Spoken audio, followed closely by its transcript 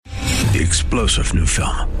the explosive new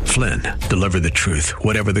film, Flynn, Deliver the Truth,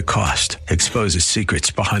 Whatever the Cost, exposes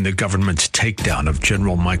secrets behind the government's takedown of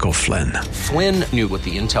General Michael Flynn. Flynn knew what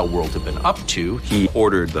the intel world had been up to. He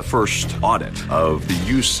ordered the first audit of the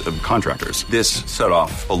use of contractors. This set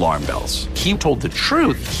off alarm bells. He told the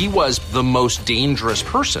truth. He was the most dangerous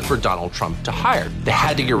person for Donald Trump to hire. They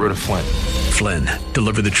had to get rid of Flynn. Flynn,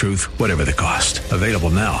 Deliver the Truth, Whatever the Cost. Available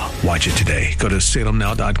now. Watch it today. Go to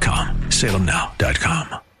salemnow.com.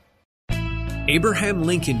 salemnow.com. Abraham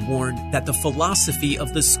Lincoln warned that the philosophy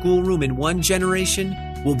of the schoolroom in one generation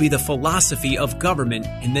will be the philosophy of government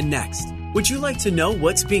in the next. Would you like to know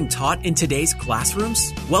what's being taught in today's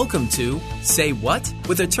classrooms? Welcome to Say What?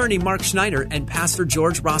 With attorney Mark Schneider and Pastor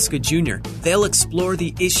George Rosca Jr. They'll explore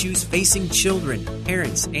the issues facing children,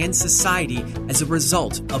 parents, and society as a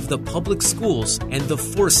result of the public schools and the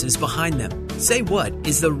forces behind them. Say What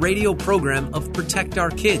is the radio program of Protect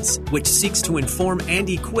Our Kids, which seeks to inform and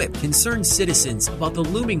equip concerned citizens about the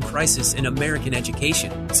looming crisis in American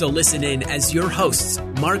education. So listen in as your hosts,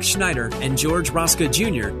 Mark Schneider and George Rosca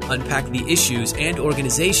Jr., unpack the issues and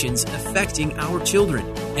organizations affecting our children.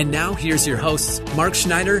 And now here's your hosts, Mark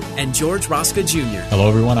Schneider and George Rosca Jr. Hello,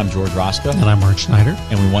 everyone. I'm George Rosca. And I'm Mark Schneider.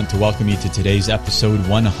 And we want to welcome you to today's episode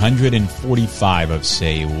 145 of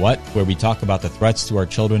Say What, where we talk about the threats to our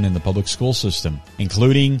children in the public school system,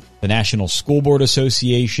 including the National School Board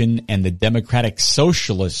Association and the Democratic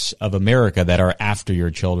Socialists of America that are after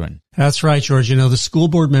your children. That's right, George. You know, the school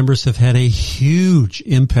board members have had a huge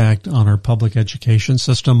impact on our public education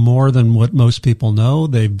system, more than what most people know.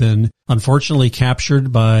 They've been unfortunately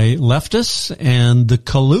captured by leftists, and the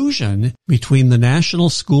collusion between the National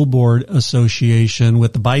School Board Association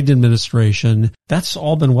with the Biden administration, that's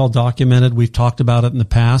all been well documented. We've talked about it in the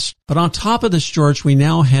past. But on top of this, George, we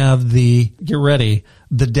now have get ready,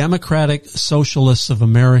 the Democratic Socialists of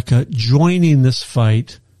America joining this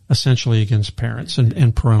fight essentially against parents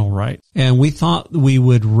and parental rights. And we thought we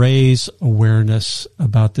would raise awareness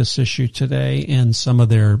about this issue today and some of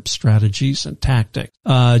their strategies and tactics.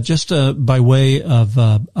 Just by way of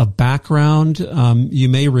a background, you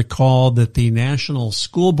may recall that the National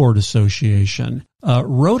School Board Association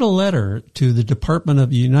wrote a letter to the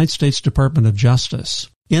United States Department of Justice.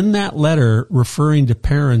 In that letter, referring to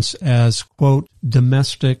parents as, quote,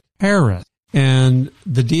 domestic terrorists. And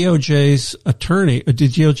the DOJ's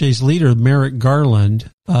leader, Merrick Garland,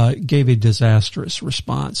 gave a disastrous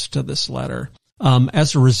response to this letter.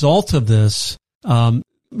 As a result of this,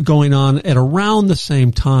 going on at around the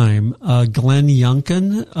same time, Glenn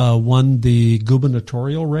Youngkin won the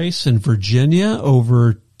gubernatorial race in Virginia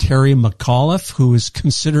over Terry McAuliffe, who was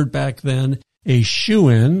considered back then a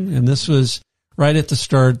shoo-in. And this was right at the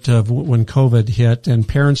start of when COVID hit, and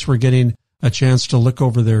parents were getting a chance to look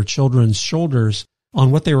over their children's shoulders on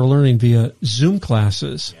what they were learning via Zoom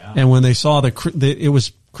classes. Yeah. And when they saw it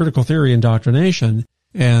was critical theory indoctrination,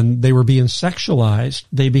 and they were being sexualized,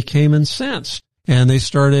 they became incensed. And they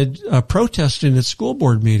started protesting at school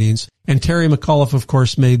board meetings. And Terry McAuliffe, of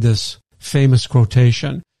course, made this famous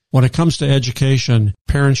quotation: when it comes to education,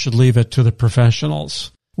 parents should leave it to the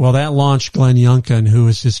professionals. Well, that launched Glenn Youngkin, who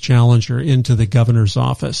is his challenger, into the governor's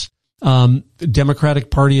office. Democratic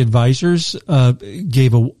Party advisors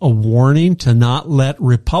gave a warning to not let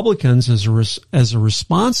Republicans, as a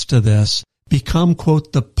response to this, become,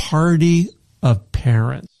 quote, the party of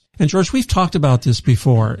parents. And George, we've talked about this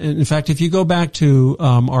before. In fact, if you go back to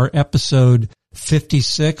our episode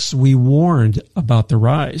 56, we warned about the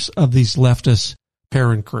rise of these leftist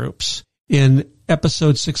parent groups. In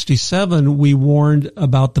episode 67, we warned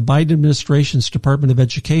about the Biden administration's Department of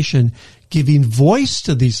Education giving voice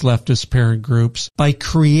to these leftist parent groups by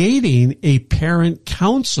creating a parent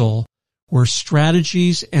council where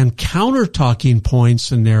strategies and counter-talking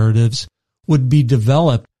points and narratives would be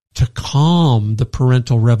developed to calm the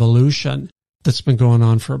parental revolution that's been going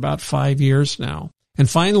on for about 5 years now. And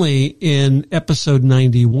finally, in episode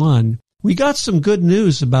 91, we got some good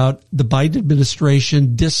news about the Biden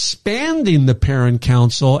administration disbanding the Parent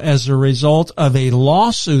Council as a result of a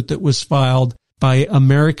lawsuit that was filed by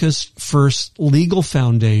America's First Legal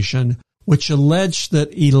Foundation, which alleged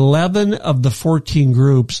that 11 of the 14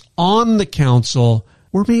 groups on the council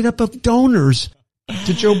were made up of donors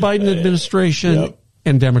to Joe Biden administration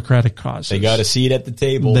and Democratic causes. They got a seat at the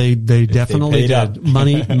table. They definitely did.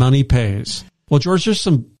 Money pays. Well, George,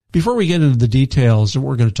 before we get into the details that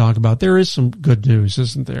we're going to talk about, there is some good news,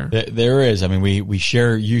 isn't there? There is. I mean, we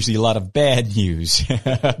share usually a lot of bad news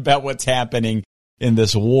about what's happening in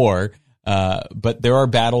this war, but there are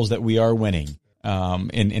battles that we are winning.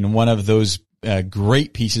 And one of those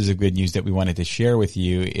great pieces of good news that we wanted to share with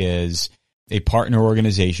you is a partner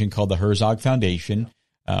organization called the Herzog Foundation.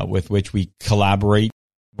 with which we collaborate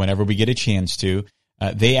whenever we get a chance to,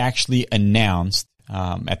 they actually announced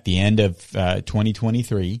at the end of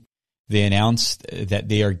 2023, they announced that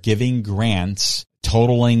they are giving grants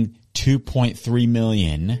totaling $2.3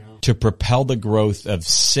 million to propel the growth of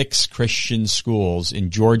 6 Christian schools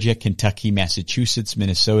in Georgia, Kentucky, Massachusetts,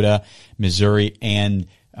 Minnesota, Missouri, and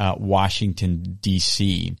Washington,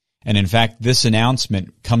 D.C. And in fact, this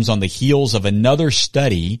announcement comes on the heels of another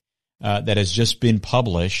study that has just been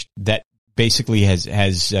published that basically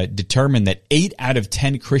has determined that 8 out of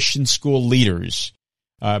 10 Christian school leaders,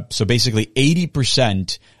 so basically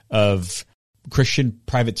 80% of Christian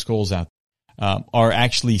private schools out there, are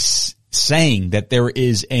actually saying that there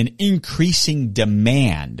is an increasing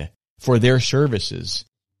demand for their services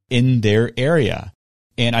in their area.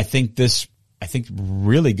 And I think this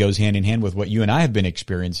really goes hand in hand with what you and I have been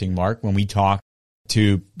experiencing, Mark, when we talk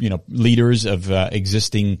to, leaders of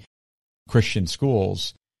existing Christian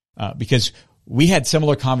schools, because we had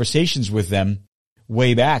similar conversations with them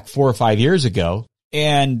way back 4 or 5 years ago,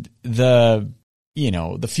 and the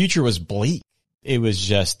future was bleak. It was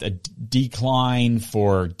just a decline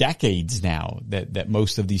for decades now that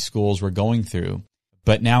most of these schools were going through.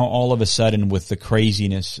 But now all of a sudden, with the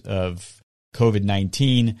craziness of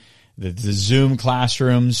COVID-19, the Zoom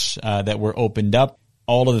classrooms that were opened up,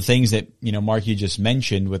 all of the things that, Mark, you just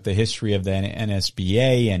mentioned with the history of the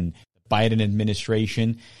NSBA and Biden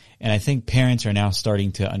administration. And I think parents are now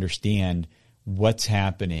starting to understand what's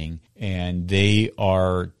happening, and they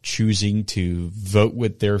are choosing to vote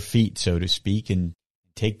with their feet, so to speak, and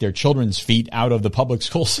take their children's feet out of the public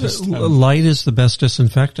school system. Light is the best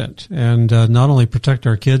disinfectant, and not only protect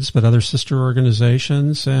our kids, but other sister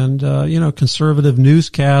organizations and, conservative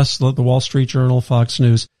newscasts, the Wall Street Journal, Fox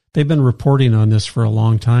News. They've been reporting on this for a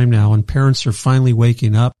long time now, and parents are finally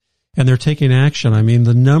waking up, and they're taking action. I mean,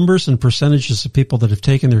 the numbers and percentages of people that have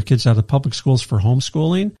taken their kids out of public schools for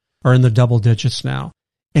homeschooling are in the double digits now.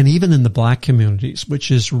 And even in the black communities,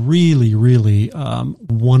 which is really, really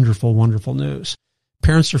wonderful, wonderful news.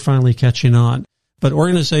 Parents are finally catching on. But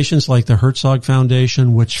organizations like the Herzog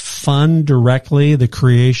Foundation, which fund directly the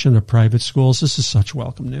creation of private schools, this is such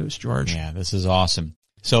welcome news, George. Yeah, this is awesome.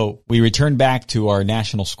 So we return back to our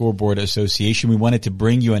National School Board Association. We wanted to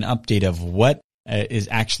bring you an update of what is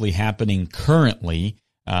actually happening currently,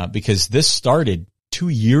 because this started 2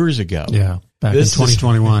 years ago. Yeah. Back in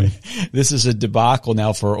 2021. This is a debacle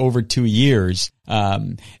now for over 2 years.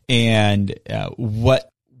 And what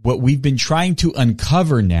we've been trying to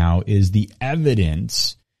uncover now is the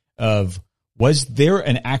evidence of, was there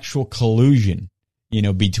an actual collusion,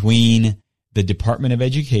 between the Department of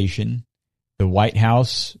Education, the White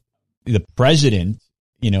House, the president,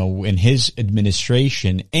 in his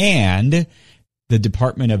administration, and the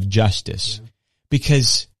Department of Justice? Yeah.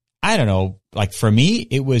 Because I don't know, like for me,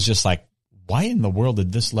 it was just like, why in the world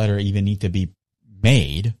did this letter even need to be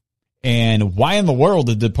made? And why in the world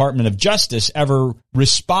did the Department of Justice ever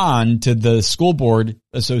respond to the School Board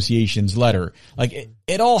Association's letter? Like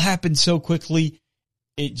it all happened so quickly,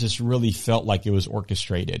 it just really felt like it was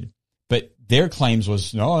orchestrated. But their claims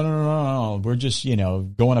was, no, we're just,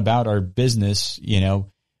 going about our business,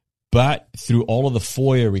 But through all of the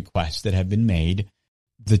FOIA requests that have been made,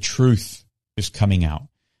 the truth is coming out.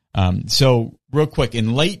 So real quick,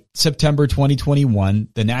 in late September 2021,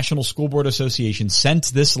 the National School Board Association sent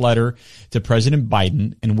this letter to President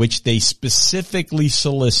Biden in which they specifically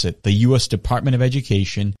solicit the U.S. Department of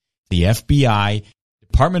Education, the FBI,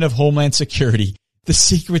 Department of Homeland Security, the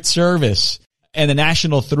Secret Service, and the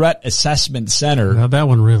National Threat Assessment Center. Now, that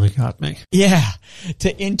one really got me. Yeah,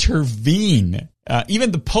 to intervene.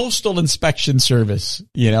 Even the Postal Inspection Service,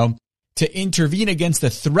 to intervene against the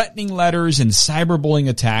threatening letters and cyberbullying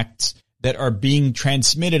attacks that are being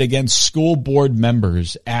transmitted against school board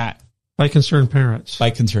members by concerned parents.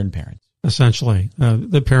 Essentially,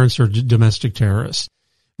 the parents are domestic terrorists.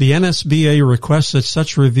 The NSBA requests that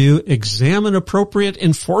such review examine appropriate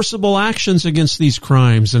enforceable actions against these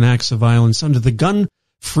crimes and acts of violence under the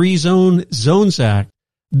Gun-Free Zones Act,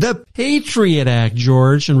 the Patriot Act,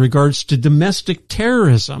 George, in regards to domestic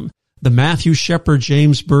terrorism, the Matthew Shepard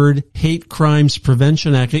James Byrd Hate Crimes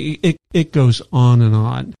Prevention Act. It goes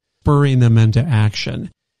on, spurring them into action.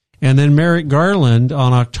 And then Merrick Garland,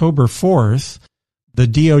 on October 4th, the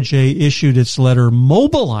DOJ issued its letter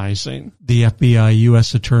mobilizing the FBI,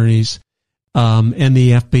 U.S. attorneys, and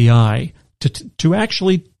the FBI to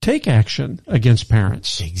actually take action against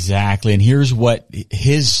parents. Exactly. And here's what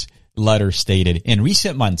his letter stated. In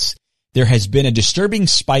recent months, there has been a disturbing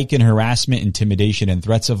spike in harassment, intimidation, and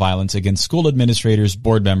threats of violence against school administrators,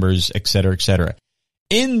 board members, et cetera, et cetera.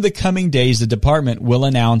 In the coming days, the department will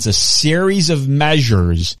announce a series of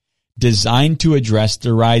measures designed to address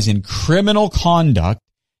the rise in criminal conduct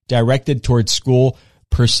directed towards school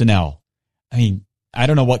personnel. I mean, I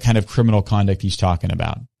don't know what kind of criminal conduct he's talking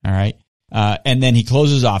about. All right. And then he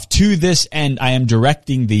closes off, to this end, I am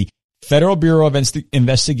directing the Federal Bureau of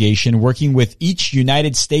Investigation, working with each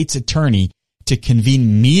United States attorney, to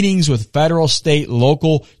convene meetings with federal, state,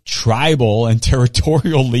 local, tribal, and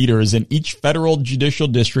territorial leaders in each federal judicial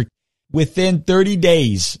district within 30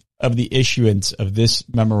 days of the issuance of this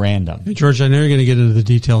memorandum. Hey, George, I know you're going to get into the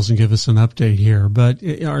details and give us an update here, but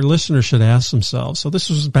our listeners should ask themselves. So this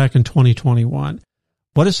was back in 2021.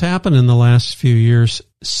 What has happened in the last few years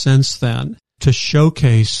since then to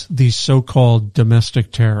showcase these so-called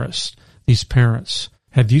domestic terrorists, these parents?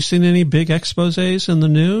 Have you seen any big exposés in the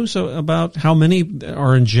news about how many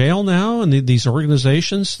are in jail now, and these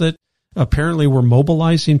organizations that apparently were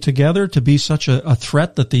mobilizing together to be such a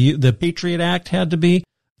threat that the Patriot Act had to be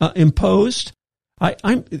imposed?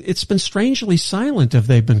 It's been strangely silent if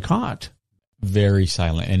they've been caught. Very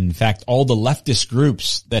silent. And in fact, all the leftist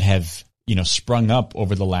groups that have, sprung up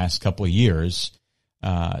over the last couple of years,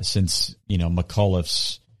 since,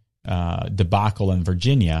 McAuliffe's debacle in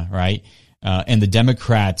Virginia, right? And the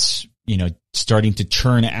Democrats, starting to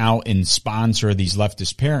churn out and sponsor these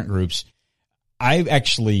leftist parent groups. I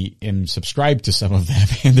actually am subscribed to some of them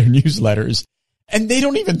in their newsletters, and they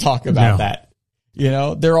don't even talk about that.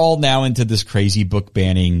 They're all now into this crazy book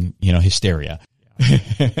banning, hysteria.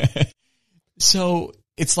 So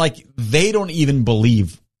it's like they don't even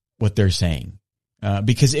believe what they're saying.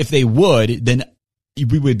 Because if they would, then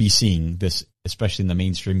we would be seeing this, especially in the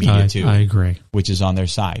mainstream media too. I agree. Which is on their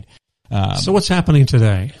side. So what's happening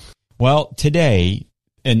today? Well, today,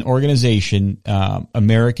 an organization,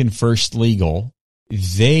 American First Legal,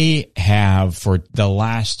 they have for the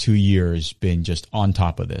last 2 years been just on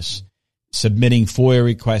top of this, submitting FOIA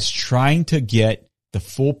requests, trying to get the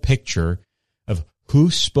full picture of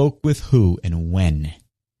who spoke with who and when,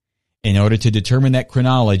 in order to determine that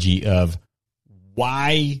chronology of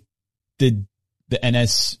why did the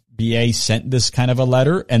NSBA sent this kind of a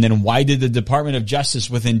letter, and then why did the Department of Justice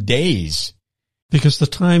within days? Because the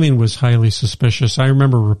timing was highly suspicious. I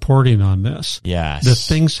remember reporting on this. Yes. The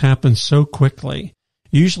things happen so quickly.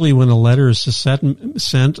 Usually when a letter is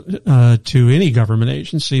sent to any government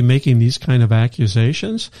agency making these kind of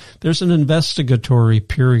accusations, there's an investigatory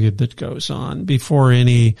period that goes on before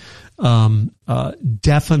any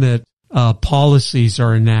definite policies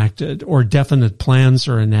are enacted or definite plans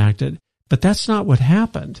are enacted. But that's not what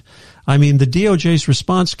happened. I mean, the DOJ's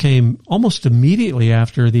response came almost immediately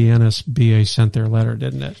after the NSBA sent their letter,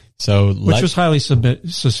 didn't it? Which was highly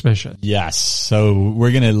suspicious. Yes. So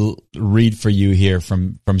we're going to read for you here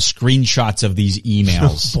from screenshots of these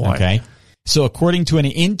emails. Oh, boy. Okay. So according to an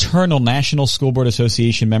internal National School Board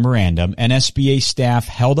Association memorandum, NSBA staff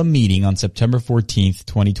held a meeting on September 14th,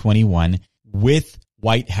 2021 with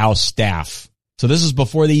White House staff. So this is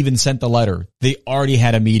before they even sent the letter. They already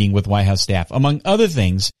had a meeting with White House staff. Among other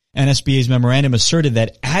things, NSBA's memorandum asserted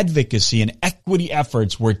that advocacy and equity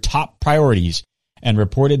efforts were top priorities and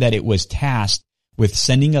reported that it was tasked with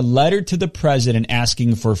sending a letter to the president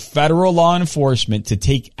asking for federal law enforcement to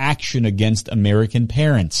take action against American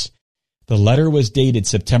parents. The letter was dated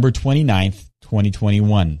September 29th,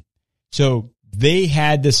 2021. So they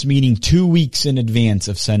had this meeting 2 weeks in advance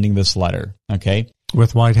of sending this letter, okay?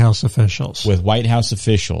 With White House officials. With White House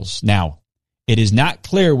officials. Now, it is not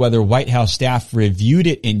clear whether White House staff reviewed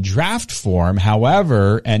it in draft form.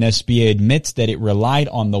 However, NSBA admits that it relied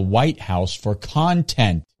on the White House for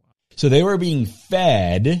content. So they were being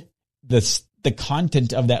fed the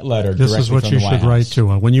content of that letter. This is what you should write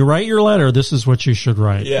to it. When you write your letter, this is what you should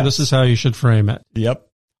write. Yes. This is how you should frame it. Yep.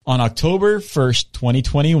 On October 1st,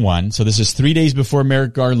 2021, so this is 3 days before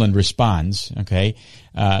Merrick Garland responds, okay,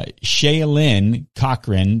 Shaylin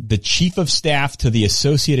Cochran, the chief of staff to the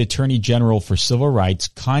Associate Attorney General for Civil Rights,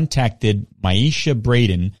 contacted Maisha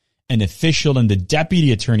Braden, an official in the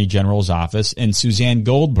Deputy Attorney General's office, and Suzanne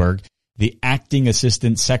Goldberg, the acting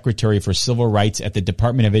Assistant Secretary for Civil Rights at the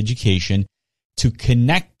Department of Education, to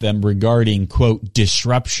connect them regarding, quote,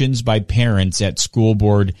 disruptions by parents at school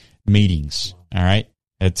board meetings. All right.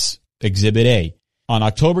 That's Exhibit A. On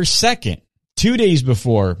October 2nd, 2 days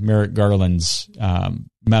before Merrick Garland's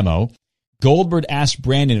memo, Goldberg asked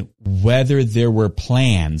Brandon whether there were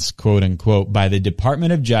plans, quote unquote, by the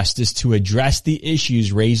Department of Justice to address the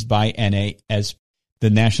issues raised by NAS,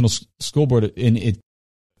 the National School Board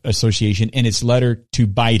Association, in its letter to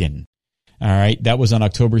Biden. All right. That was on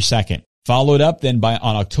October 2nd. Followed up then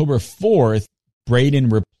on October 4th, Braden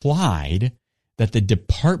replied that the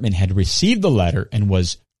department had received the letter and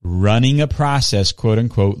was running a process, quote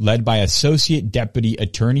unquote, led by Associate Deputy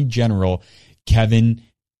Attorney General Kevin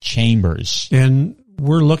Chambers. And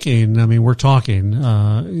we're looking, we're talking,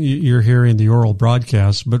 you're hearing the oral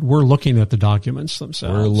broadcast, but we're looking at the documents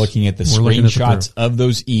themselves. We're looking at the screenshots of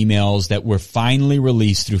those emails that were finally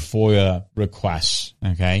released through FOIA requests,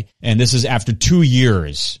 okay? And this is after 2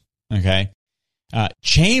 years, okay?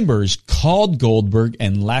 Chambers called Goldberg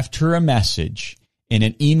and left her a message. In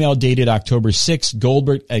an email dated October 6th,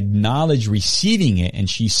 Goldberg acknowledged receiving it, and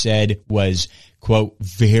she said was, quote,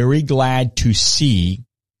 very glad to see,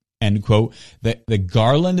 end quote, the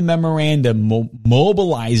Garland memorandum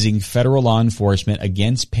mobilizing federal law enforcement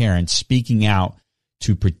against parents speaking out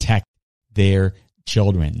to protect their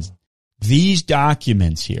children. These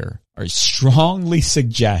documents here are strongly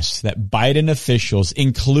suggest that Biden officials,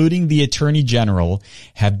 including the Attorney General,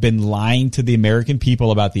 have been lying to the American people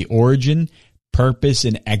about the origin, purpose,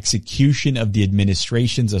 and execution of the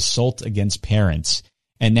administration's assault against parents.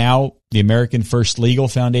 And now the American First Legal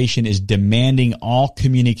Foundation is demanding all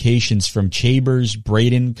communications from Chambers,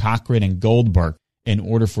 Braden, Cochran, and Goldberg in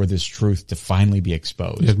order for this truth to finally be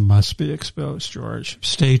exposed. It must be exposed, George.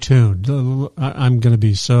 Stay tuned. I'm going to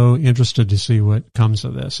be so interested to see what comes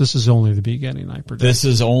of this. This is only the beginning, I predict. This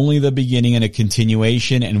is only the beginning and a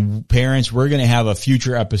continuation. And parents, we're going to have a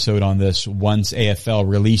future episode on this once AFL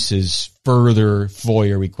releases further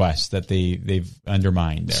FOIA requests that they've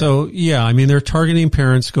undermined there. So, yeah, they're targeting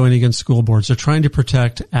parents going against school boards. They're trying to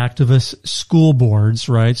protect activist school boards,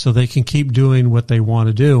 right, so they can keep doing what they want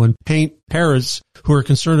to do and paint parents who are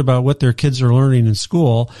concerned about what their kids are learning in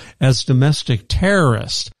school as domestic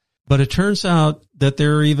terrorists. But it turns out that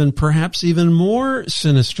there are perhaps even more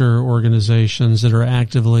sinister organizations that are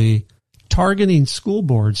actively targeting school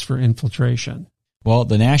boards for infiltration. Well,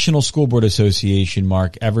 the National School Board Association,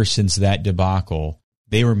 Mark, ever since that debacle,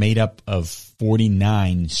 they were made up of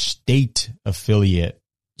 49 state affiliate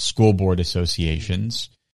school board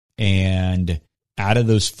associations. And out of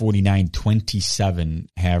those 49, 27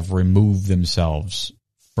 have removed themselves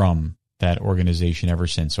from that organization ever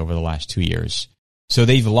since over the last 2 years. So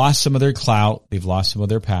they've lost some of their clout. They've lost some of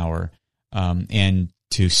their power. And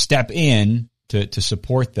to step in to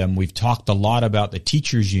support them, we've talked a lot about the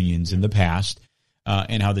teachers' unions in the past.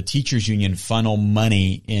 And how the teachers union funnel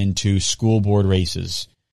money into school board races.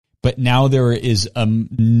 But now there is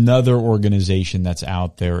another organization that's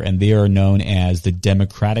out there, and they are known as the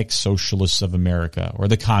Democratic Socialists of America, or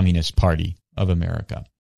the Communist Party of America.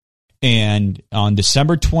 And on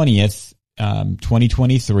December 20th,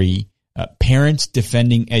 2023, Parents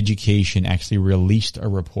Defending Education actually released a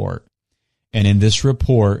report. And in this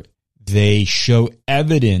report, they show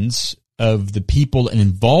evidence of the people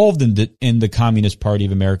involved in the Communist Party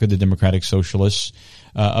of America, the Democratic Socialists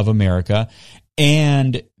of America,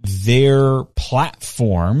 and their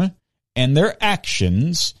platform and their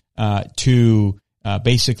actions to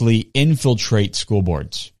basically infiltrate school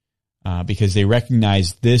boards because they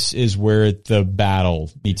recognize this is where the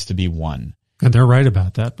battle needs to be won. And they're right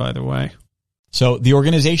about that, by the way. So the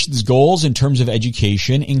organization's goals in terms of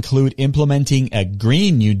education include implementing a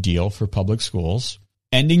Green New Deal for public schools,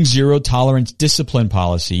 ending zero-tolerance discipline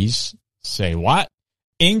policies, say what?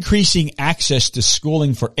 Increasing access to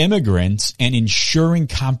schooling for immigrants, and ensuring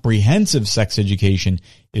comprehensive sex education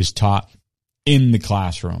is taught in the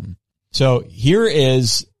classroom. So here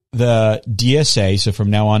is the DSA. So from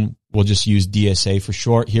now on, we'll just use DSA for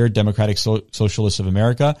short here, Democratic Socialists of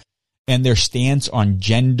America, and their stance on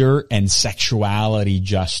gender and sexuality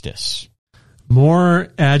justice. More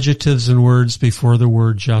adjectives and words before the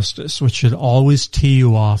word justice, which should always tee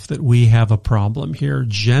you off that we have a problem here.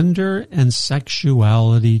 Gender and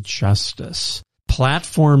sexuality justice.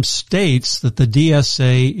 Platform states that the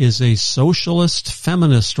DSA is a socialist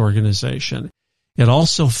feminist organization. It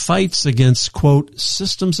also fights against, quote,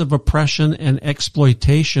 systems of oppression and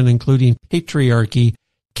exploitation, including patriarchy,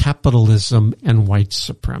 capitalism, and white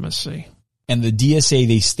supremacy. And the DSA,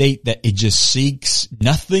 they state that it just seeks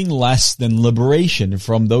nothing less than liberation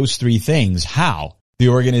from those three things. How? The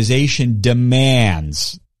organization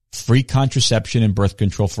demands free contraception and birth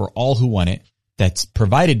control for all who want it. That's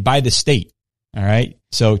provided by the state. All right.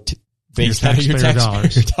 So based on your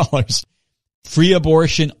taxpayer dollars. Free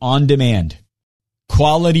abortion on demand.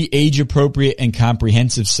 Quality, age appropriate, and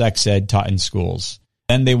comprehensive sex ed taught in schools.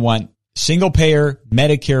 Then they want single payer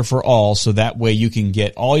Medicare for all, so that way you can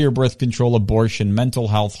get all your birth control, abortion, mental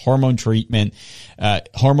health, hormone treatment,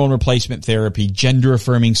 hormone replacement therapy, gender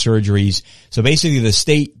affirming surgeries. So basically the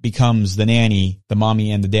state becomes the nanny, the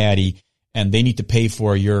mommy and the daddy, and they need to pay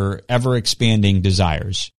for your ever expanding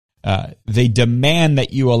desires. They demand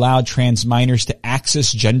that you allow trans minors to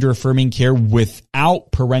access gender-affirming care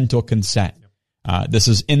without parental consent. This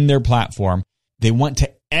is in their platform. They want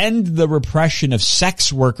to end the repression of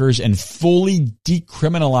sex workers and fully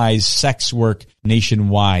decriminalize sex work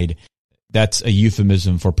nationwide. That's a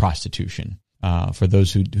euphemism for prostitution, for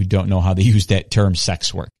those who don't know how they use that term,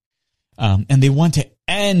 sex work. And they want to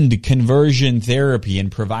end conversion therapy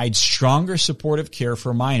and provide stronger supportive care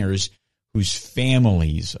for minors whose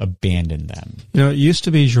families abandoned them. You know, it used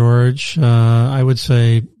to be, George, I would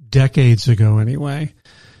say decades ago anyway,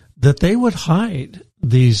 that they would hide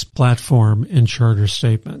these platform and charter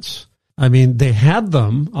statements. I mean, they had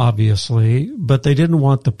them, obviously, but they didn't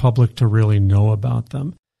want the public to really know about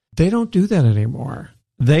them. They don't do that anymore.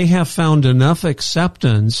 They have found enough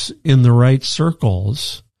acceptance in the right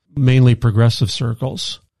circles, mainly progressive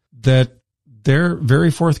circles, that they're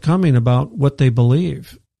very forthcoming about what they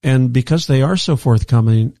believe. And because they are so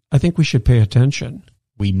forthcoming, I think we should pay attention.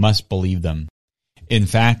 We must believe them. In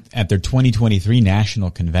fact, at their 2023 National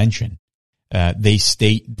Convention, they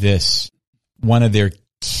state this. One of their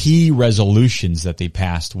key resolutions that they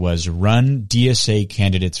passed was run DSA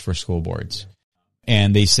candidates for school boards.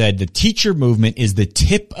 And they said the teacher movement is the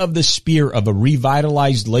tip of the spear of a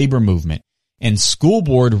revitalized labor movement, and school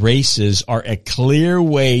board races are a clear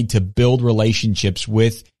way to build relationships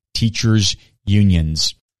with teachers'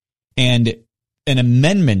 unions. And an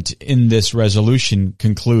amendment in this resolution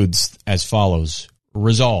concludes as follows.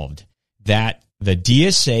 Resolved that the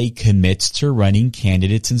DSA commits to running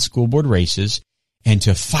candidates in school board races and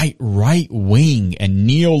to fight right-wing and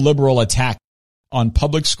neoliberal attack on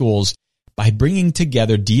public schools by bringing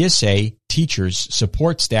together DSA, teachers,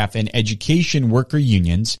 support staff, and education worker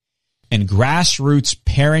unions and grassroots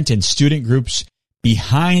parent and student groups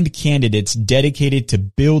behind candidates dedicated to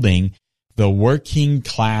building the working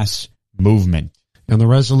class movement. And the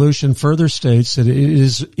resolution further states that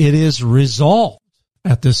it is resolved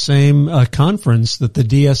at the same conference that the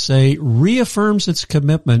DSA reaffirms its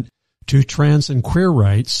commitment to trans and queer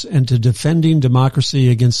rights and to defending democracy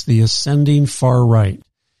against the ascending far right.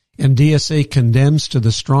 And DSA condemns to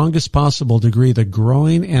the strongest possible degree the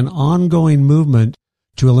growing and ongoing movement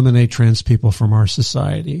to eliminate trans people from our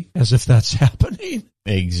society, as if that's happening.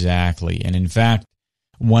 Exactly. And in fact,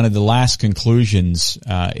 one of the last conclusions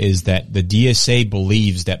is that the DSA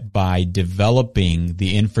believes that by developing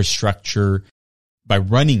the infrastructure, by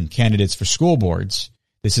running candidates for school boards,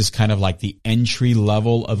 this is kind of like the entry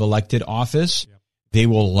level of elected office. Yep. They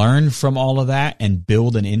will learn from all of that and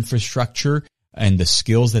build an infrastructure and the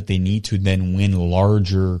skills that they need to then win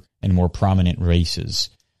larger and more prominent races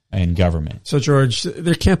in government. So, George,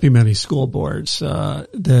 there can't be many school boards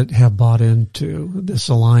that have bought into this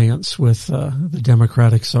alliance with the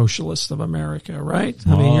Democratic Socialists of America, right?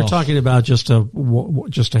 I mean, you're talking about just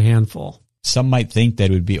a handful. Some might think that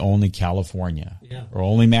it would be only California or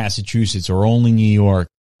only Massachusetts or only New York,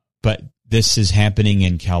 but this is happening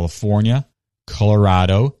in California,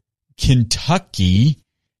 Colorado, Kentucky,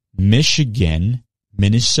 Michigan,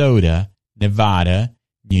 Minnesota, Nevada,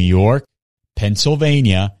 New York,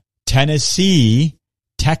 Pennsylvania, Tennessee,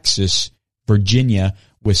 Texas, Virginia,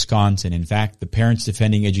 Wisconsin. In fact, the Parents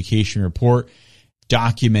Defending Education report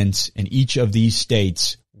documents in each of these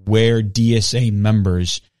states where DSA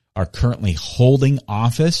members are currently holding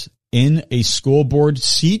office in a school board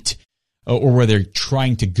seat or where they're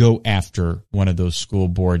trying to go after one of those school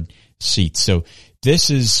board seats. So this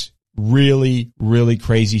is really, really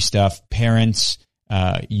crazy stuff. Parents,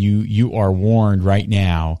 you are warned right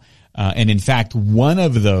now. And in fact, one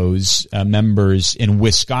of those members in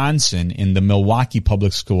Wisconsin in the Milwaukee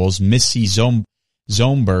Public Schools, Missy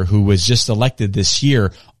Zomber, who was just elected this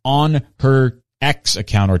year, on her X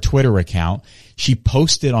account or Twitter account, she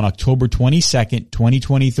posted on October 22nd,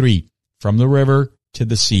 2023, from the river to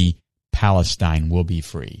the sea, Palestine will be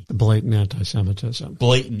free. Blatant anti-Semitism.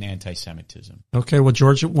 Blatant anti-Semitism. Okay, well,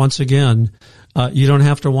 George, once again, you don't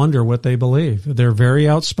have to wonder what they believe. They're very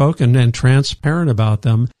outspoken and transparent about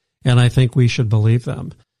them, and I think we should believe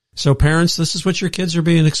them. So parents, this is what your kids are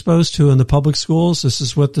being exposed to in the public schools. This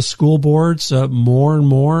is what the school boards more and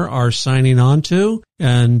more are signing on to.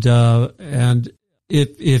 And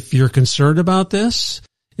if you're concerned about this,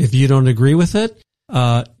 if you don't agree with it,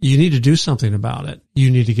 you need to do something about it.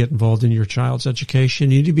 You need to get involved in your child's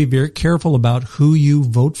education. You need to be very careful about who you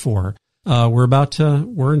vote for. We're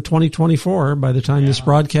in 2024 by the time this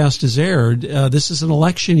broadcast is aired. This is an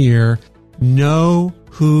election year. Know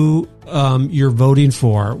who you're voting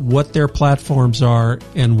for, what their platforms are,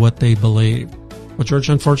 and what they believe. Well, George,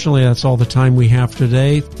 unfortunately, that's all the time we have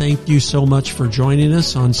today. Thank you so much for joining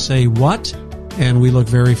us on Say What. and we look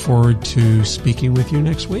very forward to speaking with you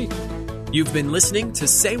next week. You've been listening to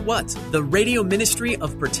Say What, the radio ministry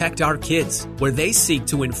of Protect Our Kids, where they seek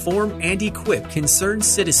to inform and equip concerned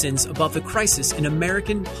citizens about the crisis in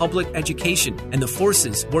American public education and the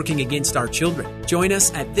forces working against our children. Join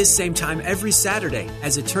us at this same time every Saturday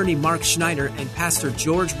as attorney Mark Schneider and Pastor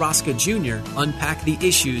George Rosca Jr. unpack the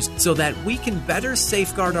issues so that we can better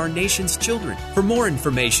safeguard our nation's children. For more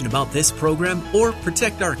information about this program or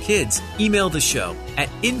Protect Our Kids, email the show at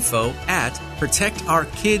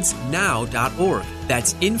info@protectourkidsnow.org.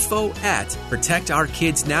 That's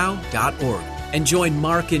info@protectourkidsnow.org. And join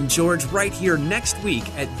Mark and George right here next week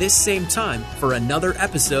at this same time for another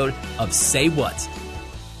episode of Say What.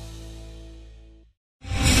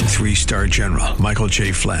 3-star General Michael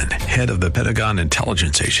J. Flynn, head of the Pentagon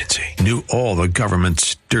Intelligence Agency, knew all the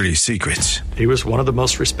government's dirty secrets. He was one of the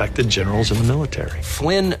most respected generals in the military.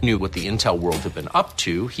 Flynn knew what the intel world had been up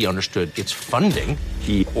to. He understood its funding.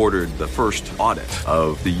 He ordered the first audit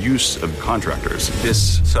of the use of contractors.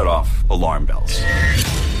 This set off alarm bells.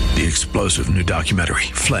 The explosive new documentary,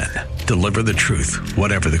 Flynn, Deliver the Truth,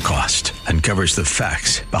 Whatever the Cost, uncovers the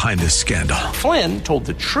facts behind this scandal. Flynn told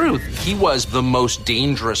the truth. He was the most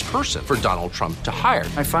dangerous person for Donald Trump to hire.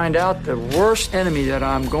 I find out the worst enemy that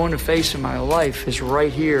I'm going to face in my life is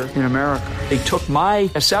right here in America. They took my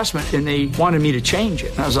assessment and they wanted me to change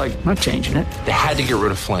it. And I was like, I'm not changing it. They had to get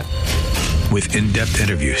rid of Flynn. With in-depth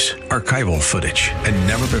interviews, archival footage, and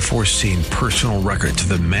never-before-seen personal records of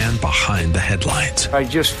the man behind the headlines. I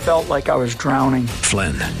just felt like I was drowning.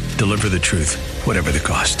 Flynn, Deliver the Truth, Whatever the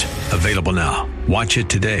Cost. Available now. Watch it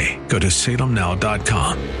today. Go to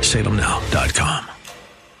salemnow.com. salemnow.com.